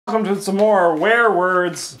Welcome to some more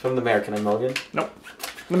WEREWORDS. From the mayor. Can I mulligan? Nope.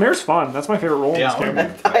 The mayor's fun. That's my favorite role in this game.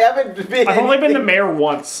 I haven't been. I've only been the mayor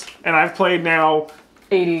once, and I've played now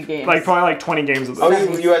 80 games. like probably like 20 games of this.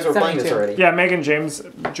 Oh, you guys were playing this 72. already. Yeah, Megan, James,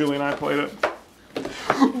 Julie, and I played it.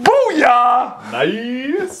 Booyah!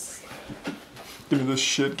 Nice. Give me this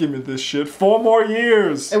shit. Give me this shit. 4 more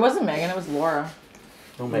years. It wasn't Megan, it was Laura.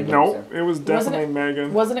 Oh, Megan. Nope, it was definitely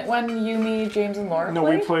Megan. Wasn't it when you, me, James, and Laura No,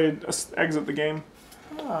 played? we played Exit the Game.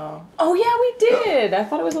 Oh. Oh, yeah, we did. I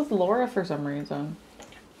thought it was with Laura for some reason.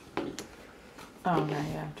 Oh, okay,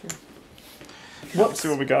 yeah, true. Let's see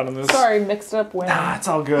what we got in this. Sorry, mixed up when. Ah, it's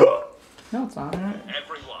all good. No, it's not.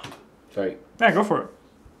 Everyone, Sorry. Yeah, go for it.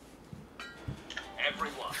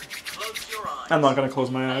 everyone, close your eyes. I'm not gonna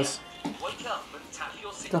close my eyes. Wake up and tap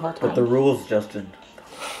your seat. The whole time. But the rules, Justin.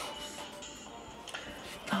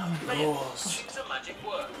 Choose a magic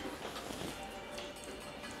word.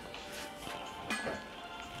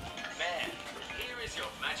 Man, here is your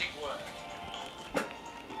magic word.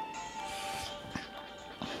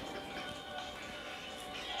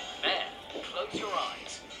 Man, close your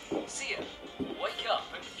eyes. See it. Wake up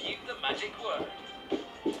and view the magic word.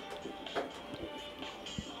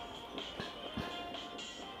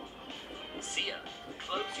 See it.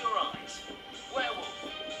 Close your eyes. Werewolf,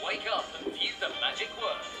 wake up and view the magic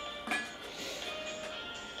word.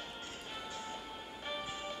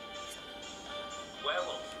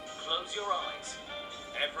 Werewolf, close your eyes.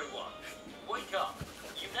 Everyone, wake up.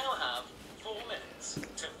 You now have 4 minutes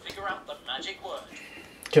to figure out the magic word.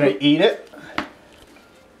 Can I eat it?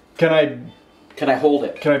 Can Can I hold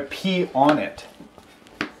it? I pee on it?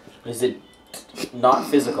 Is it not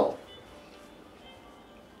physical?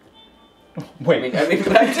 Wait. I mean,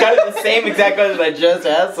 that's kind of the same exact question I just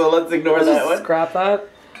asked, so let's ignore that one. Scrap that.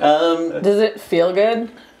 Is Does it feel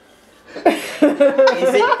good?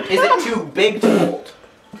 it too big to hold?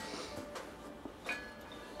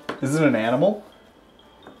 Is it an animal?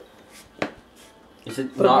 Is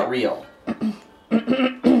it not real?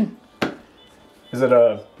 Is it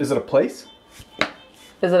a place?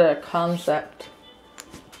 Is it a concept?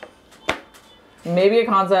 Maybe a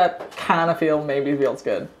concept kind of maybe feels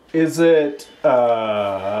good. Is it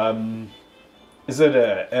is it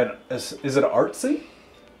artsy?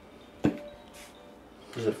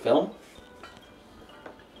 Is it film?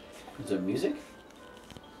 Is it music?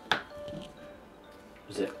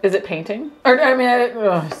 Is it painting? Or I mean,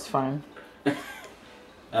 it's fine.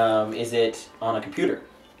 Is it on a computer?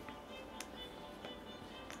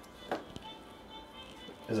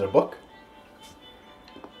 Is it a book?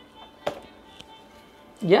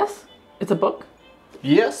 Yes, it's a book,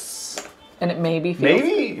 Yes. and it maybe feels.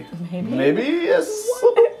 Maybe. Maybe. Maybe yes.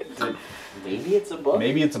 Maybe it's a book.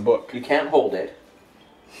 Maybe it's a book. You can't hold it.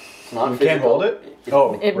 It's not You physical. can't hold it?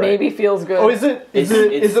 Oh. It right. maybe feels good. Oh, is it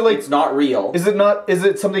like It's not real. is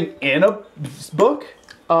it something in a book?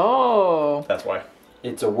 Oh. That's why.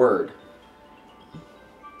 It's a word.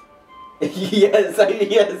 yes,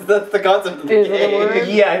 yes, that's the concept of the Is it a game. word?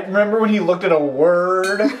 Yeah, remember when he looked at a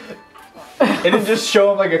word? It didn't just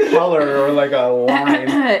show him like a color or like a line.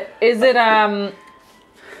 Is it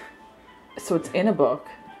So it's in a book.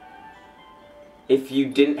 If you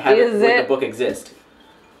didn't have it, would the book exist?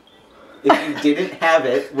 If you didn't have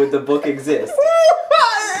it, would the book exist?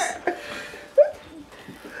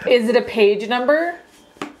 Is it a page number?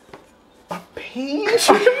 Page?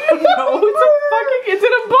 No, it's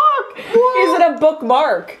in a book. Is it a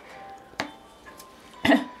bookmark?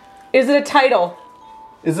 Is it a title?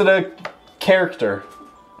 Is it a character?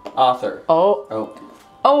 Author. Oh.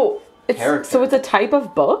 Oh. It's, so it's a type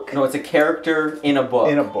of book? No, it's a character in a book.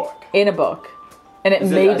 In a book. In a book. And it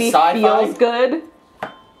Is it maybe a sci-fi? feels good.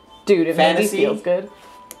 Dude, it Fantasy? maybe feels good.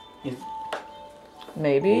 Is-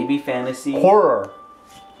 Maybe. Maybe fantasy. Horror.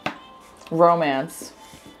 Romance.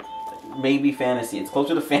 Maybe fantasy. It's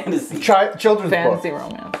closer to fantasy. Children's Fantasy book.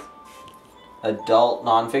 romance. Adult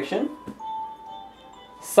nonfiction?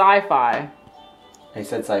 Sci-fi. I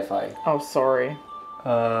said sci-fi. Oh, sorry.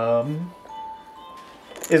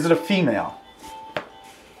 Is it a female?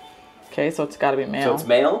 Okay, so it's gotta be male. So it's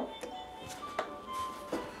male?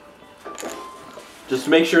 Just to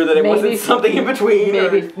make sure that it wasn't something in between.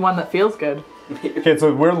 Maybe one that feels good. Okay,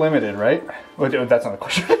 so we're limited, right? Wait, that's not a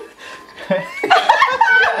question.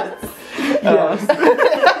 Yes.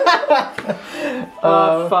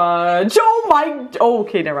 Fudge. Oh my. Oh,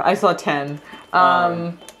 okay, never mind. I saw 10.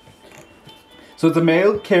 So it's a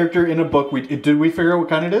male character in a book. Did we figure out what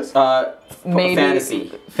kind it is? Maybe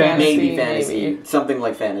fantasy. Fantasy. Maybe. Something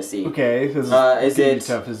like fantasy. Okay, this is is it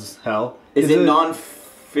tough as hell. Is it non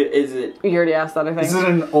Is it? You already asked that, I think. Is it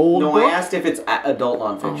an old No, book? I asked if it's adult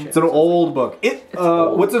nonfiction. It's an old book.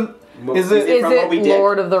 old. What's an... Is Is it... Is from Moby it Dick?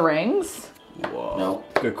 Lord of the Rings? Whoa. No.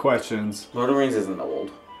 Good questions. Lord of the Rings isn't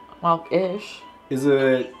old. Well, ish. Is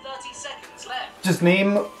it... 30 seconds left. Just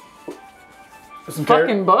name... Some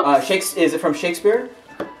Fucking books? Is it from Shakespeare?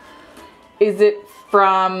 Is it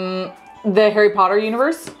from the Harry Potter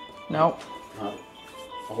universe? No.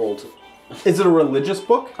 Old. Is it a religious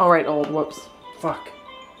book? All right, old. Whoops. Fuck.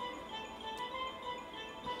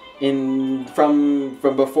 From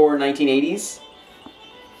before 1980s.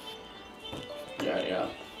 Yeah.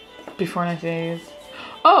 Before 1980s.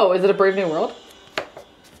 Oh, is it a Brave New World?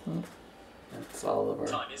 That's all over.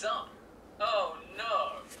 Time is up. Oh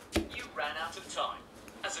no. You ran out of time.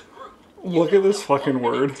 As a group. Look at this fucking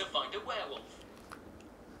word. To find a werewolf.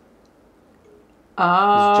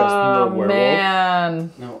 Oh, the werewolf?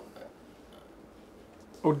 man. No,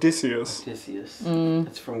 Odysseus. Odysseus.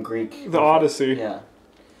 It's from Greek. The Odyssey. Yeah.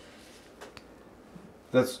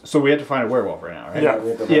 That's so we have to find a werewolf right now, right? Yeah.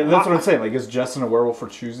 Yeah, that's what I'm saying. Like, is Justin a werewolf for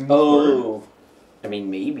choosing this word? Oh. I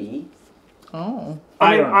mean, maybe. Oh.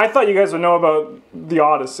 I don't know. I thought you guys would know about the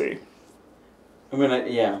Odyssey. I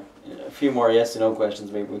mean, yeah. A few more yes and no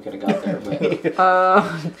questions, maybe we could have got there. But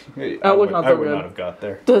Hey, That would not I so would good. not have got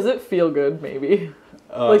there. Does it feel good, maybe?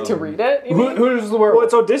 Like to read it? You mean? Who's the Well, werewolf?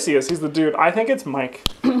 it's Odysseus. He's the dude. I think it's Mike.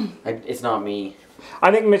 it's not me.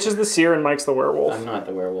 I think Mitch is the seer and Mike's the werewolf. I'm not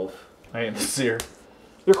the werewolf. I am the seer.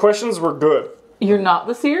 Your questions were good. You're not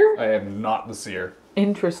the seer? I am not the seer.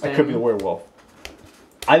 Interesting. I could be the werewolf.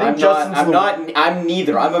 I think Justin's I'm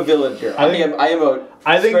neither. I'm a villager. I am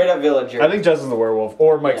a straight up villager. I think Justin's the werewolf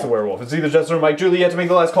or Mike's the werewolf. It's either Justin or Mike. Julie, you have to make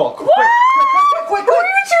the last call. Quick, What? Who are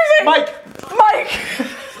you choosing? Mike! Mike!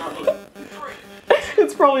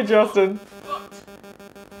 It's probably Justin.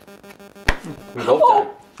 we both died.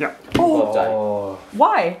 Yeah. We both died. Oh.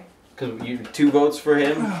 Why? Because you 2 votes for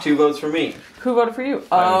him, 2 votes for me. Who voted for you?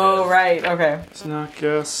 Oh, right. Okay. It's not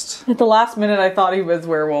guessed. At the last minute, I thought he was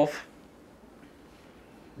werewolf.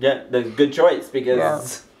 Yeah, the good choice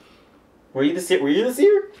because. Were you the seer? Were you the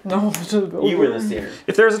seer? No, You were the seer.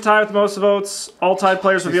 If there's a tie with the most votes, all tied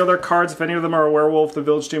players reveal their cards. If any of them are a werewolf, the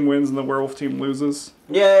village team wins and the werewolf team loses.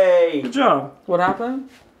 Yay! Good job. What happened?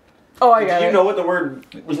 Oh, I got Did it. you know what the word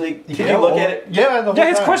was like? Did you look at it? Yeah, the whole Yeah,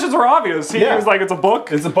 his time. questions were obvious. He was like, it's a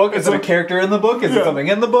book. It's a book. Is it a character in the book? Is it something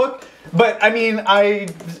in the book? But I mean,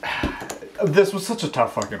 this was such a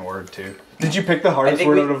tough fucking word too. Did you pick the hardest think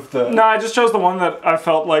word we- out of the? No, I just chose the one that I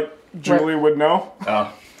felt like Julie would know.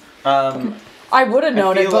 Oh. I would have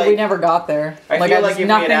known it, feel but we like- never got there. I feel like if we had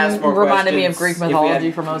nothing asked more reminded me of questions, Greek if we had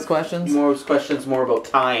mythology for most questions. Most questions more about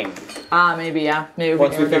time. Maybe, yeah. Maybe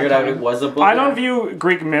Once we never figured got out time. it was a book. I don't view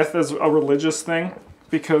Greek myth as a religious thing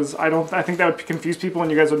because I think that would confuse people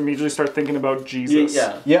and you guys would immediately start thinking about Jesus.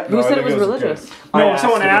 Yeah. Yeah. Who no, I said it think was okay. religious? No, I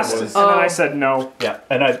someone if it asked, was. and then I said no. Yeah,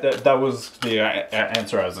 and that was the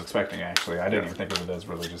answer I was expecting. Actually, I didn't even think of it as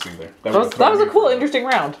religious either. That was a cool, interesting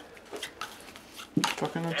round.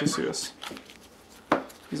 Fucking Odysseus.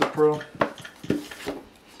 He's a pro.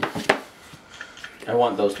 I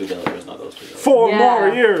want those 2 villagers, not those 2 villagers. 4 Yeah. more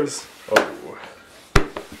years. Oh,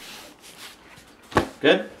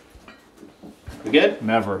 Good? We good?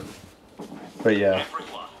 never. But yeah.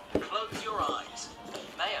 Everyone, close your eyes.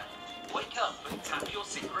 Maya, wake up and tap your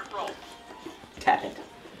secret roll. Tap it.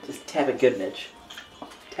 Just tap it good, Mitch.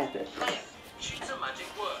 Tap it. Maya, choose a magic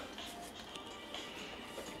word.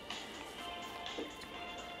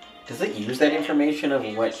 Does it use that information of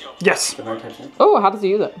what Yes. the hard types in? Oh, how does he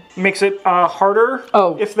use it? Makes it harder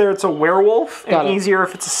Oh. if it's a werewolf Got and it. easier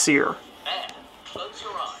if it's a seer. Maya, close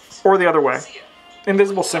your eyes. Or the other way. See it.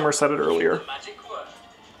 Invisible Simmer said it earlier. The magic word.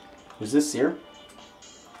 Who's this seer?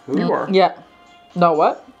 You are. Yeah. No,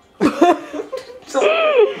 what? Close your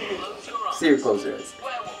eyes. Seer, close your eyes.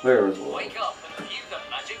 Werewolf. Werewolf. Wake up and view the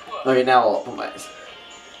magic word. Okay, now I'll open my eyes.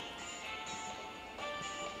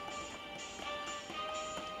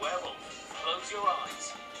 Werewolf, close your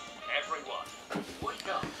eyes. Everyone, wake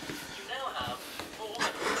up. You now have 4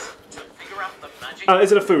 minutes to figure out the magic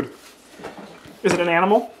Is it a food? Is it an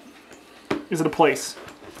animal? Is it a place?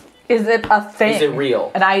 Is it a thing? Is it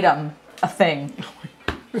real? An item. A thing.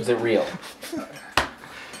 Is it real?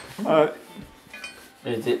 Uh,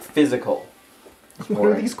 Is it physical? what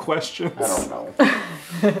are these questions? I don't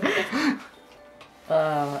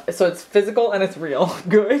know. So it's physical and it's real.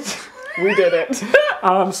 Good. We did it.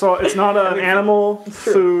 So it's not an animal,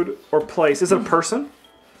 food, or place. Is it a person?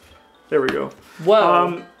 There we go.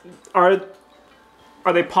 Whoa. Are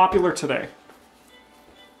they popular today?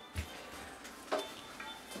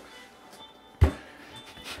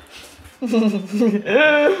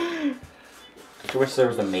 wish there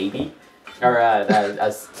was a maybe, or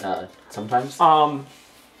sometimes. Are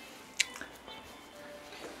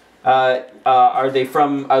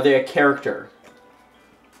they a character?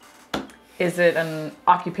 Is it an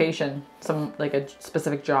occupation? Like a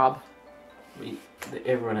specific job?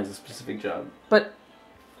 Everyone has a specific job. But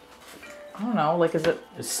I don't know. Like, is it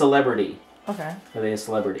a celebrity? Okay. Are they a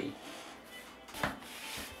celebrity?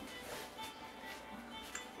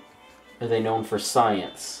 Are they known for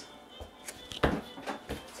science?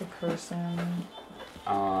 It's a person.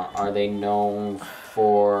 Are they known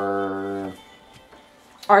for...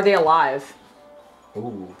 Are they alive?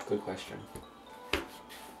 Ooh, good question.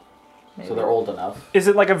 Maybe. So they're old enough. Is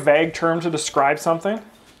it like a vague term to describe something?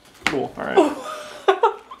 Cool, alright.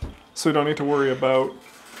 So we don't need to worry about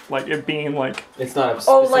like it being like... It's not a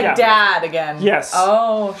Oh, like yeah. dad again. Yes.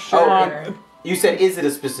 Oh, sure. You said, is it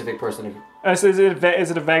a specific person? Is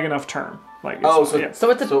it a vague enough term? Like, So yeah. So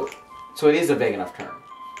it's a so it is a vague enough term.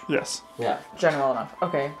 Yes. Yeah. general enough.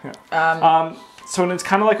 Okay. Yeah. So it's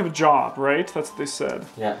kind of like a job, right? That's what they said.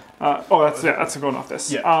 Yeah. That's going off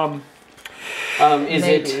this. Yeah. Is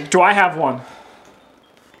Maybe. it? Do I have one?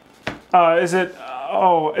 Is it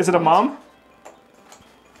a mom?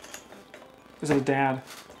 Is it a dad?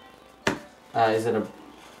 Is it a?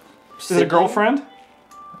 Is it a girlfriend?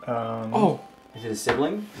 Is it a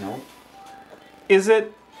sibling? No. Is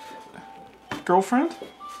it girlfriend?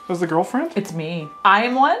 Was the girlfriend? It's me. I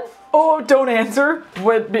am one? Oh, don't answer.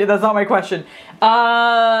 What? That's not my question.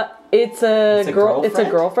 It's a girl. It's a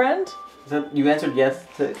girlfriend. Is that, you answered yes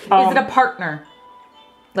to... Is it a partner?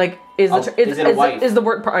 Like, is is it a wife? Is the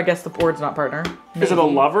word... I guess the word's not partner. Is it a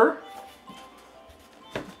lover?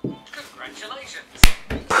 Congratulations!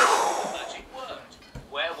 Magic word.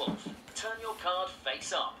 Werewolf. Turn your card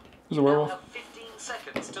face up. Is it a werewolf? You now have 15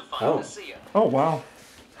 seconds to find the seer. Oh wow.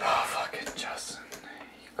 Oh, fuck it, Justin.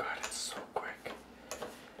 You got it so quick.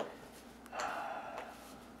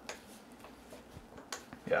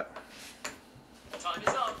 Yeah. Time is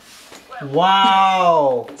up. Werewolf.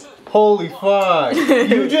 Wow! Holy fuck!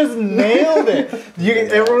 You just nailed it.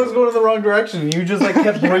 Everyone was going in the wrong direction. You just like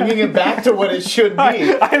kept bringing it back to what it should be.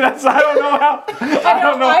 I don't know how. I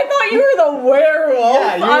don't know. I thought you were the werewolf.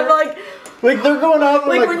 Yeah, you I'm were- like, Like they're going off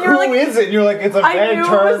Like, like, when you're who like- is it? And you're like, it's a I vague knew it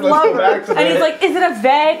term. was Let's go lover. back to And he's like, is it a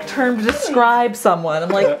vague term to describe someone? I'm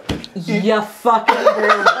like, you fucking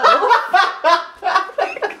werewolf.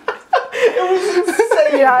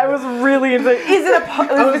 Yeah, it was really insane. Is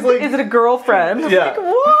it is it a girlfriend? Yeah. Like,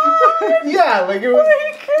 what? yeah, like it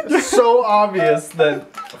was so obvious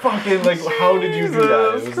that fucking like, how did you do that?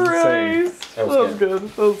 It was insane. Christ. That was good.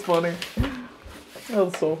 That was funny. That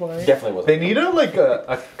was so funny. Definitely wasn't. They need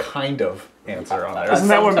a kind of answer on there. Isn't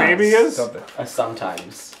that what Sometimes. maybe is? Something.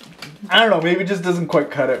 Sometimes. I don't know. Maybe it just doesn't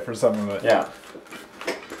quite cut it for some of it. Yeah.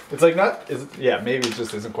 It's like not. Maybe it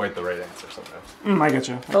just isn't quite the right answer sometimes. I get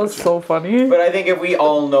you. That was so funny. But I think if we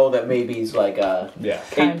all know that maybe's like a... Yeah.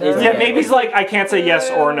 Kind of. Yeah, maybe it's like I can't say yes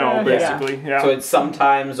or no, basically. Yeah. So it's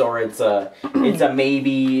sometimes, or it's a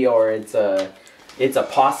maybe, or it's a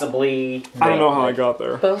possibly. I don't know how I got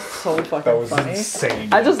there. That was so fucking That was funny.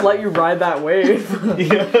 insane. I just let you ride that wave.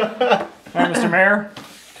 Yeah. All right, Mr. Mayor.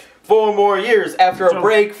 4 more years after a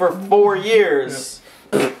break for 4 years.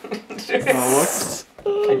 I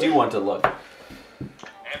do want to look.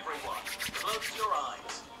 Everyone, close your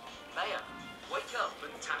eyes. Maya, wake up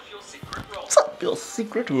and tap your secret roll. Your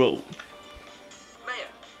secret roll. Maya,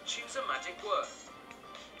 choose a magic word.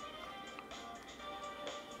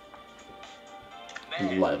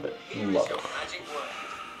 Maya, Love it. here is Love your it. magic word.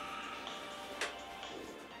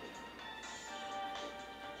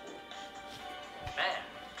 Maya,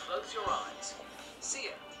 close your eyes. See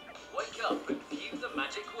it. Wake up and view the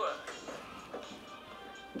magic word.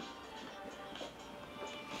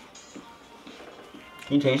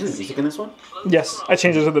 Can you change the music in this one? Close Yes, your I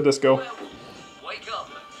changed it to the disco. Werewolf, wake up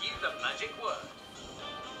and view the magic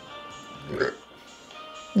word.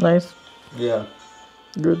 Nice. Yeah.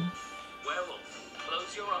 Good. Werewolf,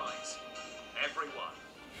 close your eyes. Everyone,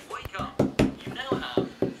 wake up. You now have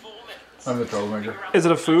 4 minutes. I'm the troublemaker. Is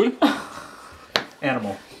it a food?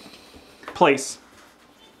 Animal. Place.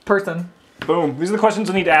 Person. Boom. These are the questions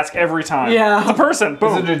we need to ask every time. Yeah. It's a person. Is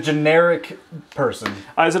Boom. it a generic person?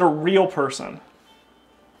 Is it a real person?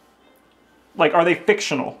 Like, are they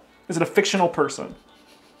fictional? Is it a fictional person?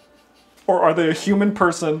 Or are they a human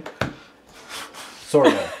person? Sort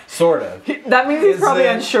of. Sort of. That means he's Is probably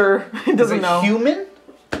it- unsure. He Is doesn't it know. human?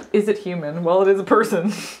 Is it human? Well, it is a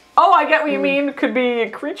person. Oh, I get what you mean. Could be a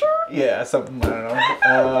creature? Yeah, something. I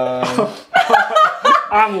don't know.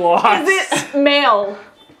 I'm lost. Is it male?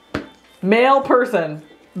 Male person.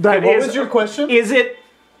 That what is- was your question? Is it?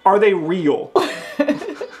 Are they real?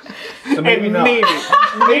 So maybe And not. maybe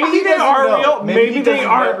they doesn't are know. real. Maybe Maybe he they doesn't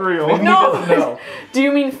aren't know. real. Maybe he No. doesn't know. Do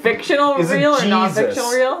you mean fictional Is it real or Jesus?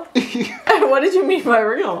 non-fictional real? What did you mean by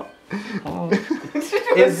real?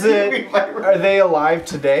 Is it? Are they alive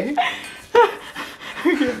today?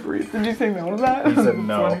 I can't breathe. Did you say no to that? He said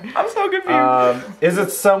no. I'm so confused. Is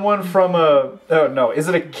it someone from a? Oh no. Is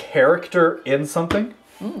it a character in something?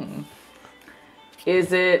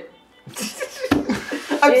 Is it?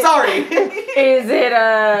 I'm sorry. Is it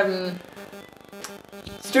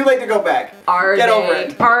It's too late to go back. Are Get they? over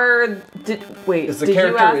it. Wait. Is the did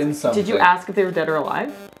character you ask, in something? Did you ask if they were dead or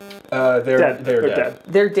alive? They're Dead. They're They're dead.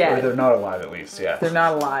 They're Or dead. they're not alive, at least. Yeah. They're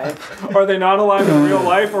not alive. Are they not alive in real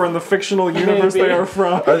life or in the fictional universe Maybe. they are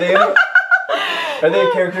from? Are they? Are they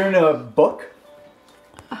a character in a book?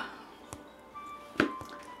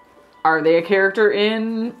 Are they a character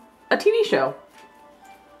in a TV show?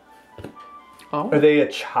 Oh. Are they a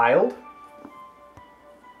child?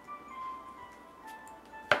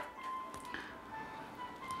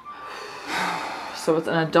 So it's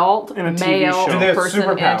an adult In a TV male show. Do they have person in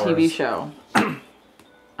a TV superpowers? show.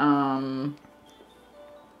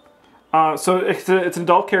 So it's an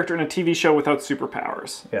adult character in a TV show without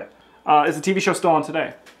superpowers. Yeah. Is the TV show still on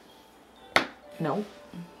today? No.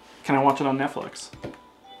 Can I watch it on Netflix?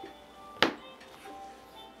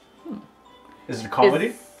 Is it a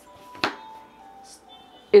comedy?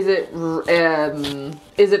 Is it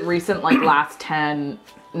recent? Like last 10?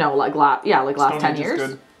 No, like last 10 Stonehenge is years.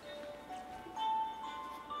 good.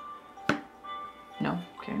 No.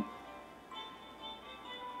 Okay.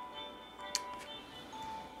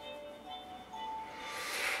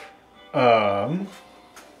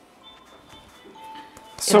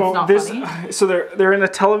 So not this, funny? so they're in a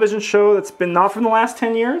television show that's been not from the last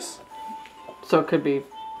 10 years. So it could be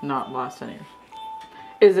not last 10 years.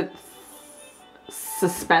 Is it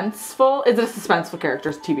suspenseful? Is it a suspenseful character?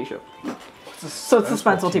 It's a TV show. So it's a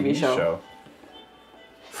suspenseful TV show.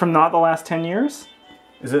 From not the last 10 years?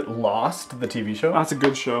 Is it Lost, the TV show? Oh, that's a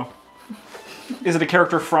good show. Is it a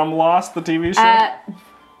character from Lost, the TV show?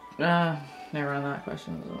 Never mind, that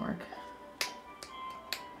question doesn't work.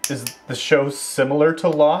 Is the show similar to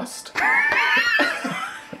Lost?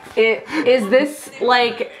 Is this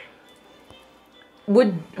like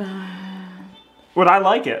would Would I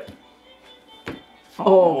like it?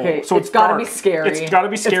 okay? So it's got to dark. be scary. It's got to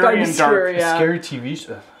be scary gotta be and dark. scary, yeah. Scary TV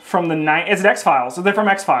show. From the It's X-Files. So they're from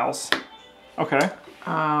X-Files. Okay.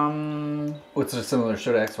 What's a similar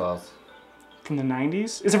show to X-Files? From the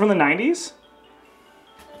 90s? Is it from the 90s?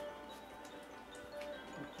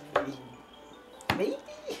 Maybe.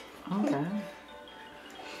 Okay.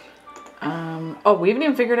 Oh, we haven't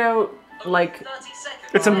even figured out like 30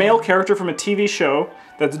 seconds. It's a male character from a TV show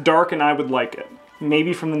that's dark and I would like it.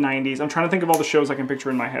 Maybe from the 90s. I'm trying to think of all the shows I can picture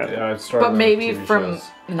in my head. Yeah, it's started but with maybe TV from shows.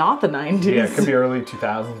 not the 90s. Yeah, it could be early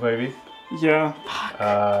 2000s maybe. Yeah.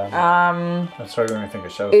 I'm struggling to think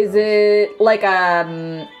of shows. Is it like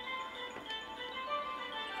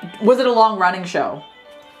was it a long running show?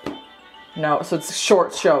 No, so it's a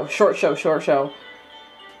short show.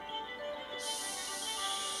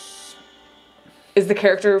 Is the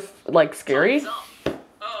character like scary?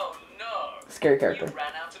 Oh no! Scary character. You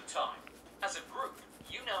ran out of time. As a group,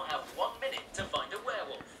 you now have 1 minute to find a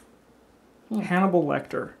werewolf. Hannibal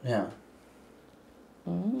Lecter. Yeah.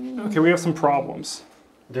 Okay, we have some problems.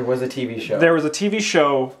 There was a TV show. There was a TV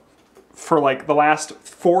show for like the last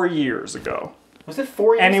 4 years ago. Was it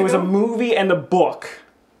 4 years And it was a ago? movie and a book.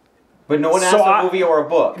 But no one asked So a movie or a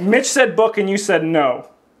book. Mitch said book and you said no.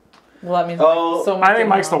 Well, that means Oh, so I think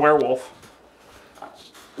Mike's the werewolf.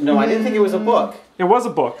 No, I didn't think it was a book. It was a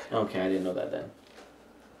book. Okay, I didn't know that then.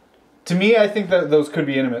 To me, I think that those could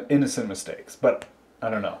be innocent mistakes, but I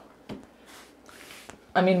don't know.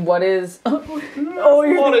 I mean, what is? Oh,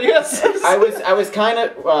 you're Yes. I was kind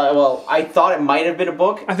of well. I thought it might have been a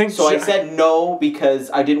book. I think so. I so. said no because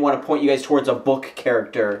I didn't want to point you guys towards a book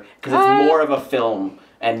character because it's more of a film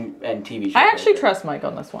and TV show. I actually character. trust Mike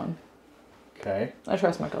on this one. Okay. I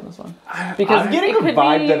trust Mike on this one because I'm getting it a could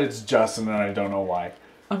vibe be- that it's Justin, and I don't know why.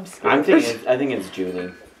 I'm scared. I think it's Julie.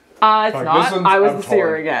 It's Fuck, not. this one's- I was I'm the seer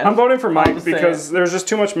torn. again. I'm voting for Mike just say because there's just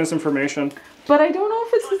too much misinformation. But I don't know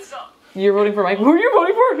if it's. Time's up. You're voting for Mike. Who are you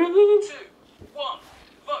voting 2, 1,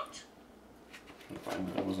 vote.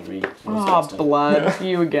 That wasn't me. for? Oh, blood.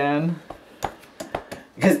 You again.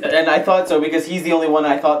 And I thought so because he's the only one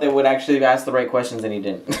I thought that would actually ask the right questions, and he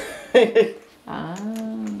didn't.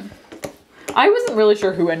 I wasn't really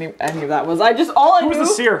sure who any of that was. I just all I Who was knew. the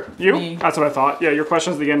seer? You? Me. That's what I thought. Yeah, your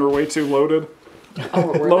questions at the end were way too loaded.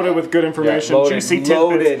 Loaded with good information, loaded, juicy tidbits.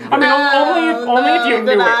 loaded. I mean, only if you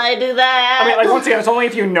knew it. I do that? I mean, like once again, it's only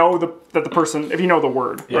if you know that the person, if you know the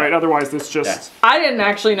word, right? Otherwise, it's just. I didn't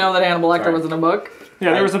actually know that Hannibal Lecter was in a book.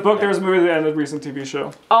 Yeah, there was a book, there was a movie, and a recent TV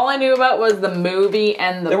show. All I knew about was the movie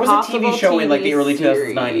and the There was a TV show in like the early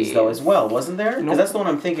series. 2090s though as well, wasn't there? Because that's the one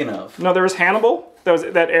I'm thinking of. No, there was Hannibal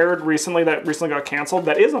that aired recently. That recently got canceled.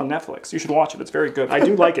 That is on Netflix. You should watch it. It's very good. I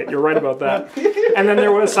do like it. You're right about that. And then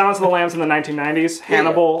there was Silence of the Lambs in the 1990s.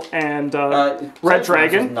 Hannibal and Red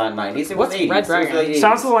Dragon. Not 90s. It was What's 80s. Red Dragon? It was like 80s.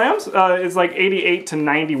 Silence of the Lambs is like 88 to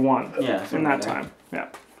 91. Yeah, in that time. Yeah.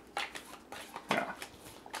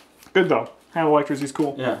 Good though. Hannibal Lecter's he's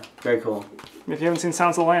cool. Yeah, very cool. If you haven't seen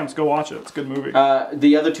Silence of the Lambs, go watch it. It's a good movie.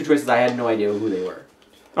 The other two choices, I had no idea who they were.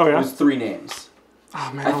 Oh yeah. It was 3 names.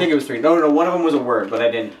 Oh man. I think it was 3. No, one of them was a word, but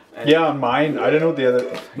I didn't. Yeah, mine. I didn't know what the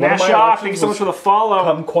other. Nasha, thank you so much for the follow.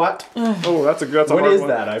 Kumquat. Oh, that's a What hard is one.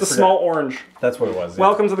 that? I It's a forgot. small orange. That's what it was. Yeah.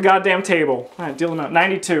 Welcome to the goddamn table. All right, deal them out.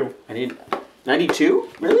 92. I need 92.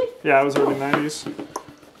 Really? Yeah, it was early 90s. Good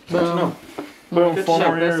to know. Boom, Good 4 to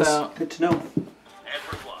more know. years. Good to know.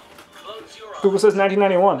 Everyone, close your eyes. Google says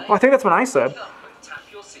 1991. Oh, I think that's what I said. Up and tap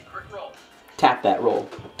your secret roll. Tap that roll.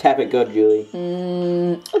 Tap it good, Julie.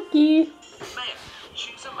 Okay. Man,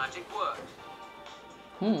 choose a magic word.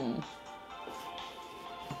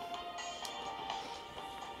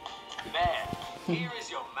 Man, here is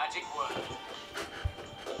your magic word.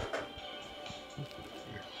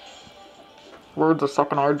 Words are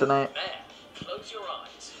sucking hard tonight. Man, close your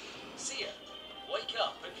eyes. See it. Wake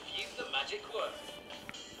up and view the magic word.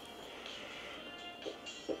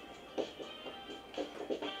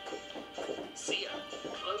 See it.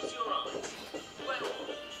 Close your eyes. Werewolf,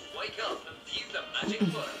 wake up and view the magic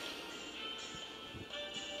word.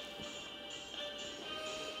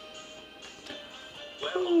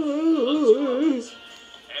 Werewolf, close your eyes.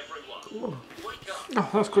 Everyone, wake up. Oh,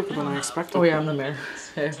 that was quicker than I expected. Oh yeah, I'm the mayor.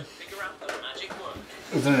 Hey. To figure out the magic word.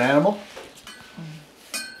 Is it an animal?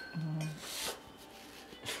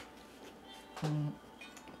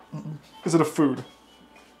 Is it a food?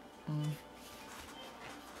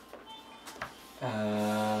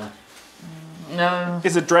 No.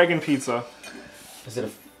 Is it dragon pizza? Is it a...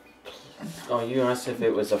 Oh, you asked if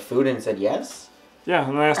it was a food and said yes? Yeah,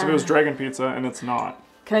 and I asked if it was dragon pizza, and it's not.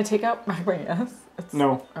 Can I take out my yes? It's...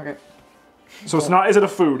 No. Okay. So it's not. Is it a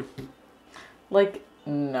food? Like,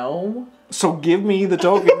 no. So give me the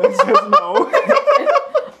token that says no.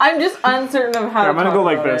 I'm just uncertain of how I'm to gonna go talk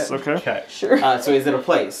like about this, it. okay? Okay. Sure. So is it a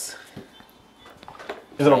place?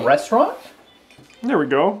 Is it a restaurant? There we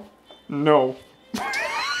go. No.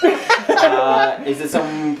 Is it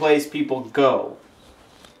some place people go?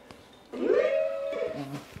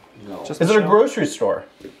 No. Just Is it a grocery store?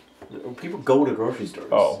 People go to grocery stores.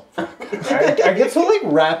 Oh. I get so like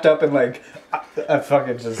wrapped up in like I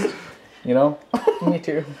fucking just, you know. Me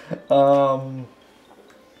too.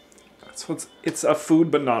 That's what's. It's a food,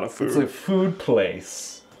 but not a food. It's a food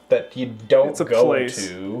place that you don't It's a go place.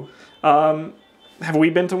 to. Have we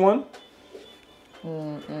been to one?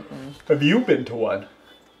 Have you been to one?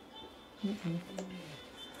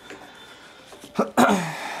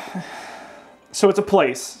 So it's a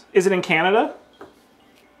place. Is it in Canada?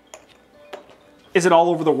 Is it all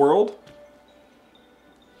over the world?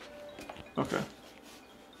 Okay.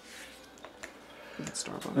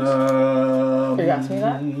 Starbucks. Are you asking me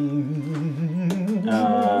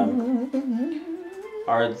that?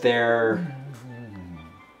 Are there...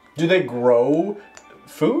 Do they grow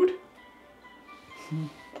food?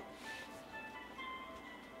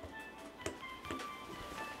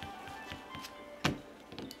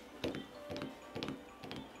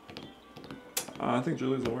 I think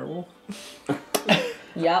Julie's a werewolf.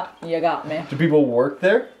 Yep, you got me. Do people work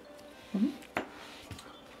there?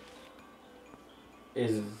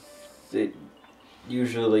 Is it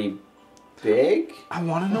usually big? I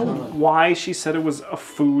want to know why she said it was a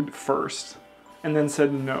food first, and then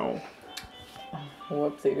said no.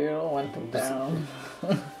 Whoopsie doodle, went them down.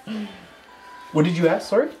 What did you ask?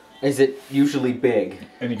 Sorry. Is it usually big?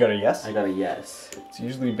 And you got a yes? I got a yes. It's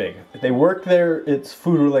usually big. If they work there, it's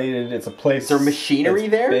food related, it's a place. Is there machinery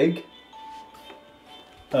that's there? Big.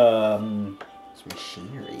 It's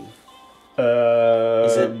machinery.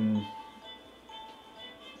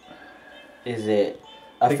 Is it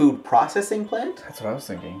a food processing plant? That's what I was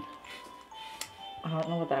thinking. I don't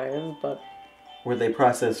know what that is, but Where they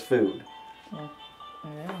process food? yeah,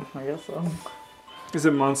 I guess so. Is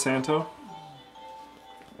it Monsanto?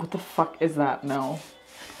 What the fuck is that? No.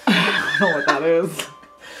 I don't know what that is.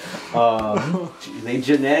 They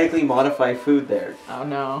genetically modify food there. Oh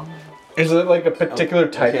no. Is it like a particular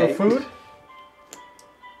type Okay. of food?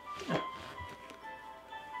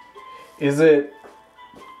 Is it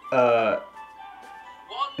Minute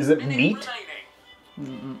meat?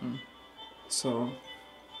 remaining. So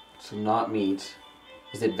not meat.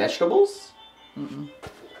 Is it vegetables?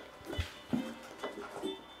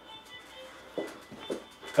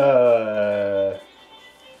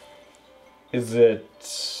 Is it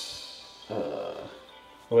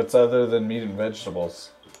what's other than meat and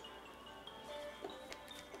vegetables?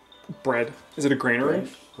 bread. Is it a granary?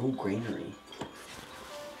 Oh, granary.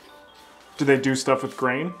 Do they do stuff with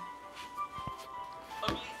grain?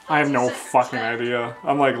 Only I have no 30 seconds fucking left. idea.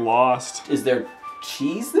 I'm like lost. Is there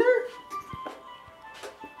cheese there?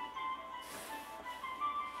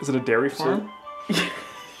 Is it a dairy farm?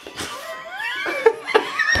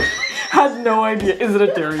 Had no idea. Is it a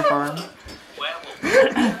dairy farm?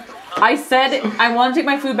 I said I want to take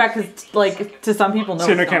my food back because, like, to some people, no.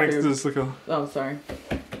 Say It's not mechanics food. is like a... Oh, sorry.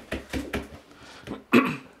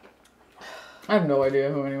 I have no idea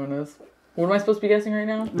who anyone is. What am I supposed to be guessing right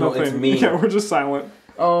now? No, it's me. Yeah, we're just silent.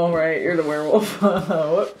 Oh, right, you're the werewolf.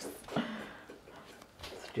 Whoops.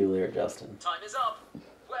 It's Julie or Justin. Time is up.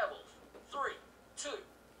 Werewolf. 3, 2,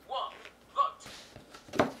 1.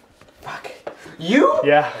 Vote. Fuck. You?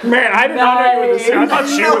 Yeah. Man, I did not know you were the seer. I thought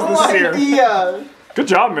she was the seer. idea. Good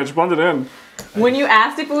job, Mitch. Blended in. When you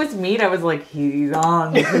asked if it was meat, I was like, he's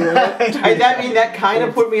on to it. That kind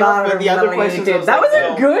of put me off, but the other questions I That was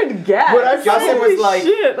like, a good guess. What I Justin Holy was like-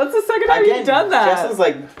 shit, that's the second time Again, you've done that. Justin's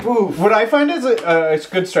like, boof. What I find is a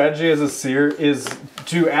good strategy as a seer is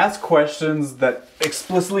to ask questions that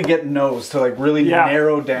explicitly get no's to like really Yeah.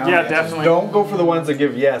 narrow down. Yeah, answers. definitely. Don't go for the ones that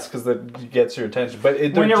give yes because that gets your attention. But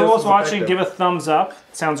When you're both watching, give a thumbs up.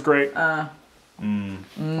 Sounds great.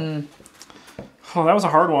 Oh, that was a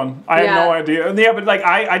hard one. I had no idea. Yeah, but like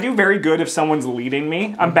I do very good if someone's leading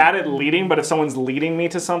me. I'm bad at leading, but if someone's leading me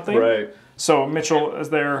to something. Right. So Mitchell is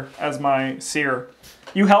there as my seer.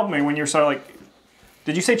 You helped me when you started like...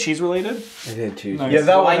 Did you say cheese related? I did too. Nice. Yeah,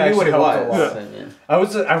 that Well, one I knew what it actually was. helped a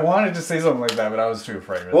lot. Yeah. I wanted to say something like that, but I was too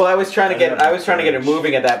afraid. Well, I was trying to get it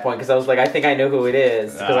moving at that point because I was like, I think I know who it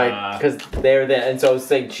is because they're there, and so I was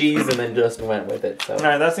saying cheese, and then Justin went with it. So All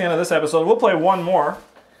right, that's the end of this episode. We'll play one more.